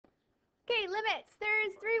Okay, limits.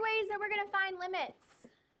 There's 3 ways that we're going to find limits.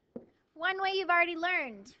 One way you've already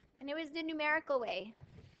learned, and it was the numerical way.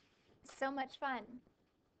 So much fun.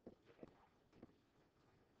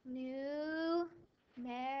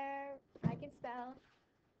 I can spell.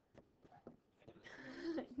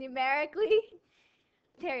 Numerically,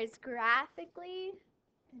 there's graphically,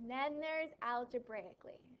 and then there's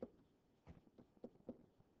algebraically.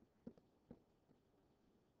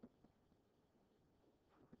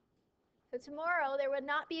 So tomorrow there will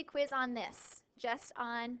not be a quiz on this, just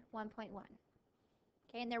on 1.1.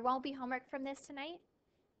 Okay, and there won't be homework from this tonight,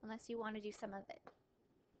 unless you want to do some of it.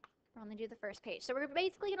 We'll only do the first page. So we're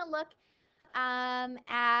basically going to look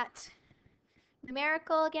at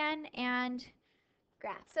numerical again and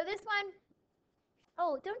graph. So this one,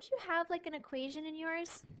 oh, don't you have like an equation in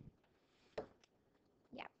yours?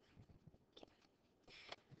 Yeah. Okay.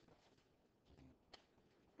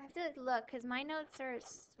 I have to look because my notes are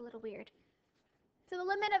a little weird. So the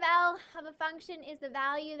limit of L of a function is the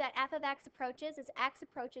value that f of x approaches as x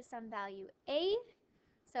approaches some value a.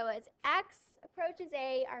 So as x approaches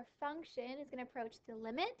a, our function is going to approach the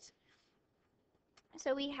limit.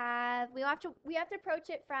 So we have to approach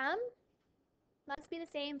it from, must be the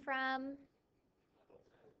same from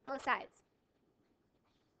both sides.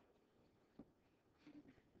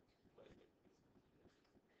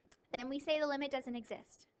 Then we say the limit doesn't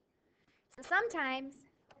exist. So sometimes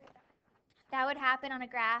that would happen on a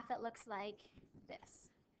graph that looks like this,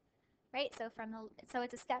 right? So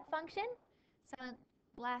it's a step function. So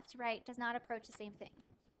left, right does not approach the same thing.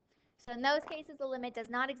 So in those cases, the limit does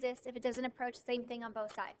not exist if it doesn't approach the same thing on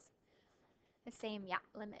both sides. The same, yeah,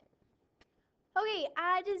 limit. Okay,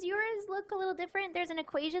 does yours look a little different? There's an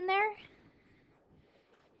equation there.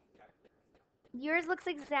 Yours looks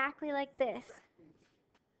exactly like this.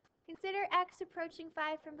 Consider x approaching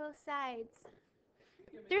 5 from both sides.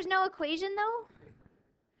 There's no equation though?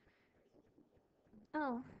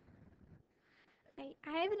 Oh. I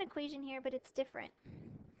have an equation here, but it's different.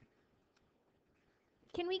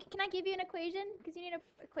 Can I give you an equation? Because you need an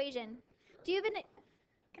equation. Do you have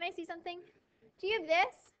can I see something? Do you have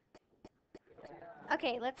this?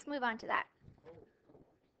 Okay, let's move on to that.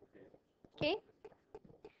 Okay?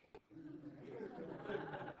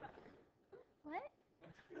 What?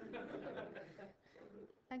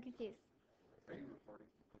 I'm confused.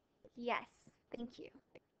 Yes, thank you.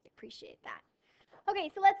 Appreciate that.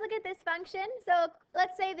 Okay, so let's look at this function. So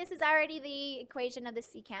let's say this is already the equation of the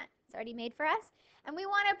secant. It's already made for us. And we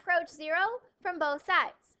want to approach 0 from both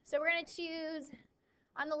sides. So we're going to choose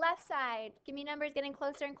on the left side. Give me numbers getting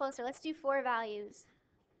closer and closer. Let's do 4 values.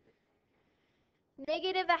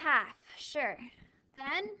 Negative a half, sure.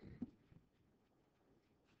 Then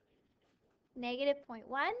negative 0.1.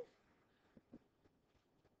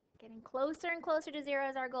 Getting closer and closer to 0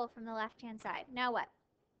 is our goal from the left-hand side. Now what?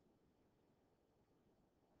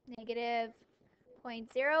 Negative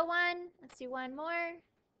 0.01. Let's do one more.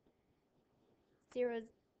 0,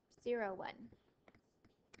 0, 1.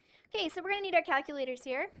 Okay, so we're going to need our calculators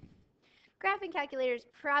here. Graphing calculators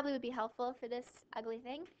probably would be helpful for this ugly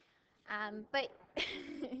thing, but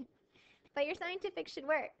but your scientific should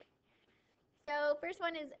work. So first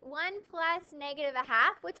one is 1 plus negative a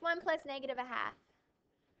half. What's 1 plus negative a half?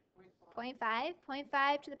 0.5.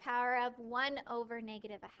 0.5 to the power of 1 over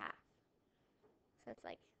negative a half. So it's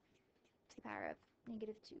like to the power of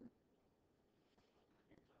negative 2.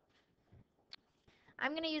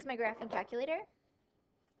 I'm going to use my graphing calculator.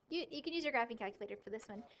 You can use your graphing calculator for this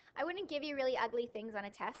one. I wouldn't give you really ugly things on a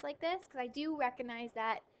test like this because I do recognize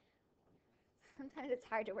that sometimes it's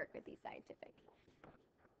hard to work with these scientific.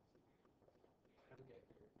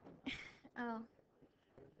 Oh.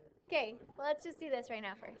 Okay, well, let's just do this right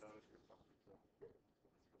now first.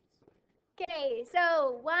 Okay,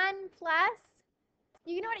 so 1 plus,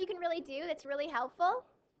 you know what you can really do that's really helpful?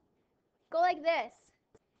 Go like this.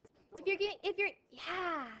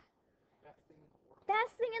 Yeah,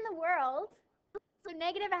 best thing in the world. So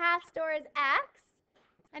negative a half stores x,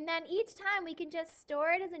 and then each time we can just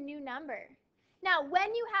store it as a new number. Now,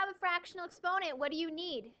 when you have a fractional exponent, what do you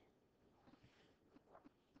need?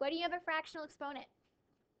 What do you have a fractional exponent?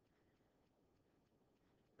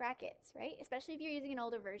 Brackets, right? Especially if you're using an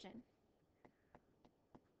older version.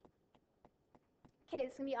 Okay,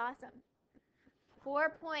 this is going to be awesome.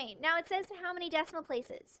 4 point. Now it says how many decimal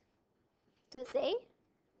places? Does it say?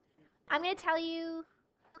 I'm going to tell you.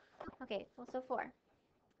 Okay, well, so 4.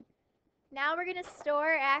 Now we're going to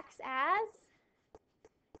store x as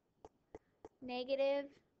negative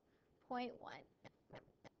 0.1.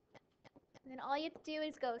 And then all you have to do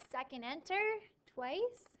is go second enter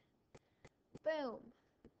twice. Boom.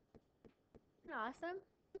 Awesome.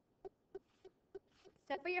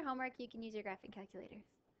 So for your homework, you can use your graphing calculator,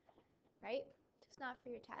 right? Just not for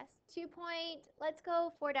your test. Let's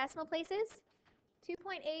go 4 decimal places.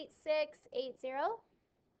 2.8680.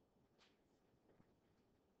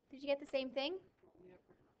 Did you get the same thing?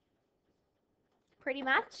 Pretty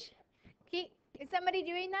much. Okay, is somebody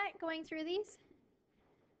doing that, going through these?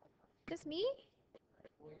 Just me?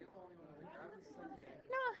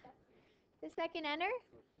 No. The second enter.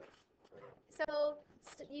 So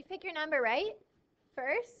you pick your number, right?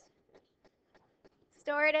 First.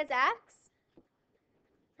 Store it as X.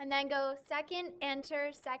 And then go second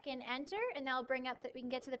enter, and that'll bring up that we can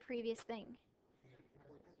get to the previous thing.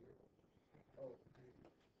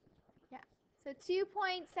 Yeah. So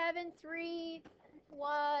 2.7320.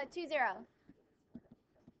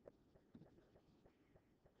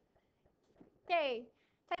 Okay.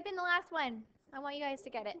 Type in the last one. I want you guys to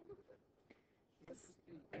get it.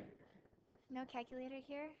 No calculator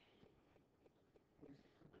here.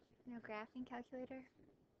 No graphing calculator.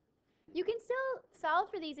 You can still solve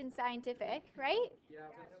for these in scientific, right?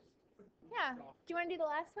 Yeah. Do you want to do the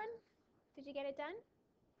last one? Did you get it done?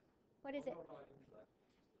 What is it?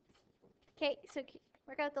 Okay, so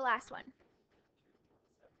work out the last one.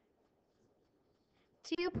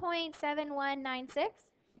 2.7196.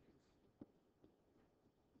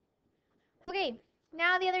 Okay,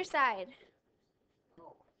 now the other side.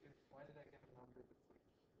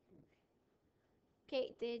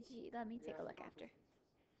 Okay, let me take a look after.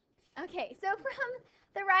 Okay, so from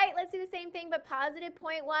the right, let's do the same thing, but positive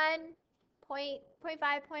 0.1, 0.5,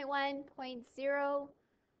 0.1, 0.01,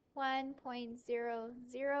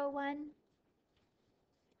 0.001.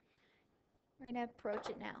 We're going to approach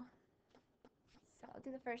it now. So I'll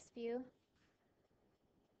do the first few.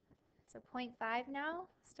 So 0.5 now,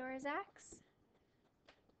 store as X.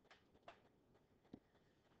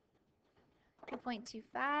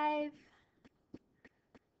 2.25.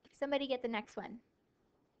 Somebody get the next one.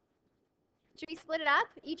 Should we split it up?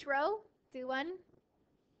 Each row? Do one?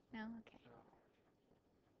 No? Okay.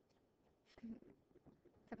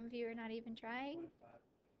 Some of you are not even trying.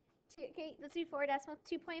 Okay, let's do 4 decimal.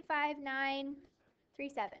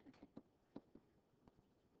 2.5937.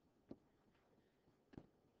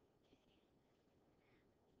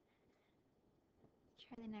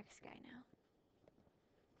 Try the next guy now.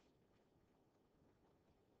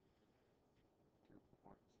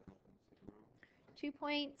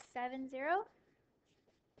 2.70.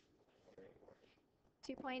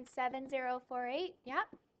 2.7048. Yeah.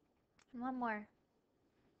 And one more.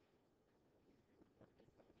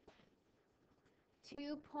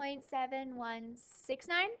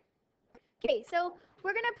 2.7169. Okay, so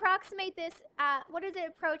we're going to approximate this. What does it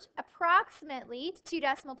approach? Approximately to 2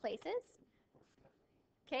 decimal places.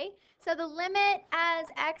 Okay, so the limit as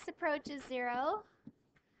x approaches 0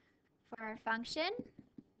 for our function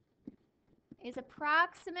is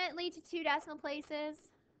approximately to 2 decimal places.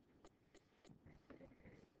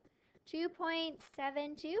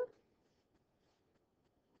 2.72.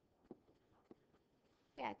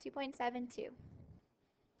 Yeah, 2.72.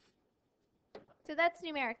 So that's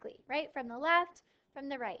numerically, right? From the left, from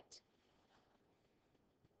the right.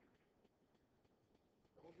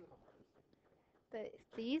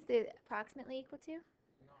 These approximately equal to?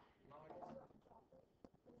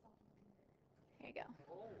 Here you go.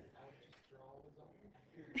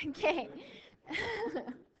 Okay.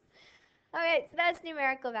 Alright, so that's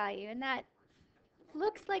numerical value, and that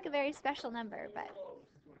looks like a very special number, but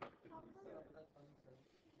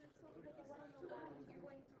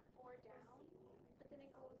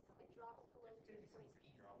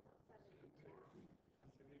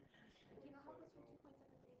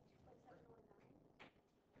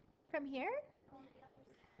from here?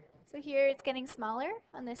 So here it's getting smaller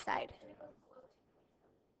on this side.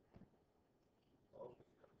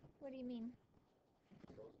 What do you mean?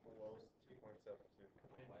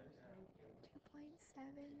 2.7.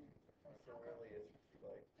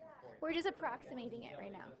 We're just approximating it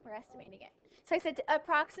right now. We're estimating it. So I said to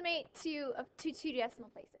approximate to 2 decimal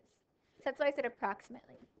places. So that's why I said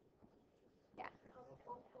approximately. Yeah.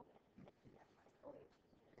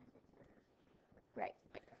 Right.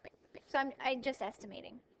 So I'm just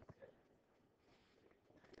estimating.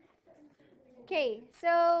 Okay,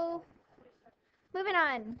 so moving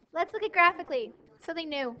on. Let's look at graphically. Something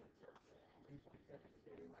new.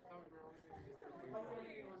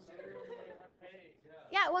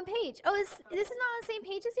 Yeah, 1 page. Oh, this is not on the same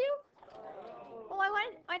page as you? Well,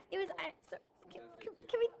 it was, so, can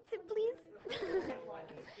we, please?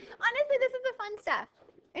 Honestly, this is the fun stuff.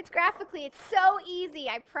 It's graphically, it's so easy,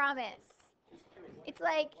 I promise. It's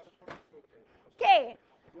like, okay.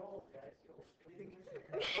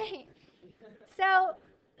 Okay. So,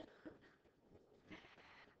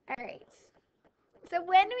 So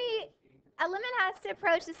a limit has to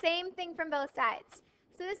approach the same thing from both sides.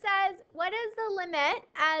 So this says, what is the limit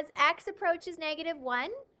as x approaches -1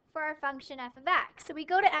 for our function f of x? So we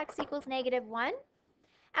go to x equals -1,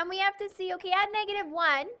 and we have to see, okay, at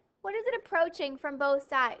 -1, what is it approaching from both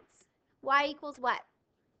sides? Y equals what?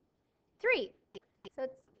 3. So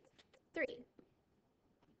it's 3.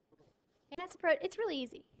 And it's really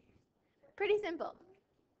easy. Pretty simple.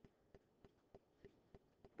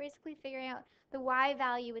 Basically figuring out the y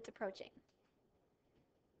value it's approaching.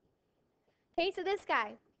 Okay, so this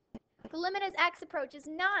guy, the limit as x approaches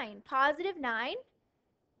 9, positive 9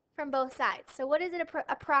 from both sides. So what is it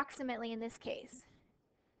approximately in this case?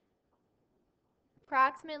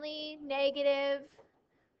 Approximately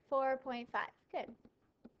 -4.5. Good.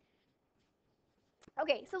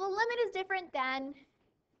 Okay, so the limit is different than,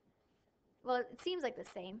 well, it seems like the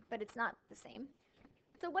same, but it's not the same.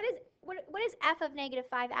 So what is f of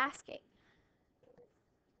 -5 asking?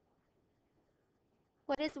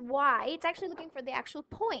 What is y? It's actually looking for the actual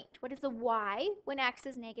point. What is the y when x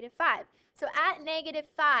is -5? So at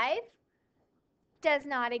 -5 does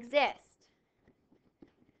not exist.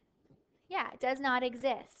 Yeah, it does not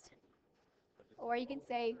exist. Or you can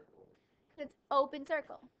say it's open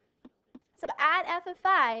circle. So at f of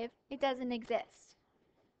 5, it doesn't exist.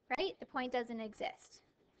 Right? The point doesn't exist.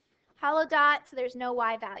 Hollow dot, so there's no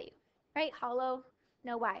y value. Right? Hollow,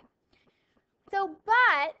 no y. So,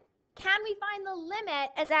 but can we find the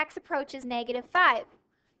limit as x approaches -5?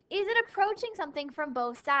 Is it approaching something from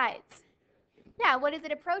both sides? Yeah, what is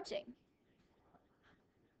it approaching?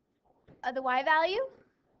 The y value?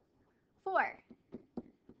 4.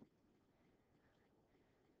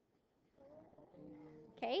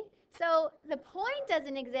 Okay, so the point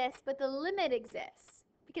doesn't exist, but the limit exists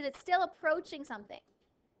because it's still approaching something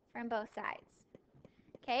from both sides.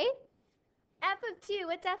 Okay, f of 2,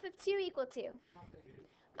 what's f of 2 equal to?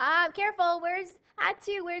 Careful, where's at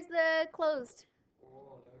 2, where's the closed?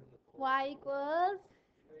 Y equals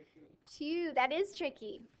 2. That is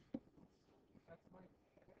tricky.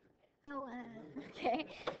 Oh, okay.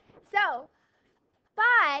 So,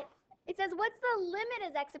 but it says what's the limit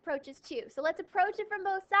as x approaches 2? So let's approach it from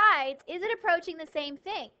both sides. Is it approaching the same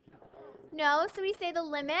thing? No, so we say the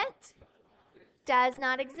limit does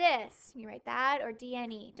not exist. You write that, or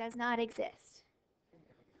DNE, does not exist.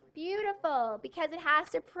 Beautiful, because it has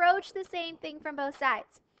to approach the same thing from both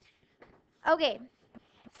sides. Okay,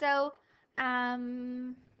 so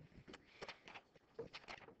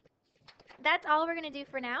that's all we're going to do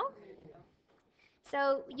for now.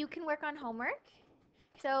 So you can work on homework.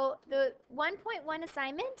 So the 1.1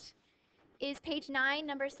 assignment is page 9,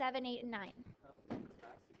 number 7, 8, and 9.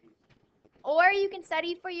 Or you can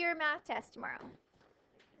study for your math test tomorrow.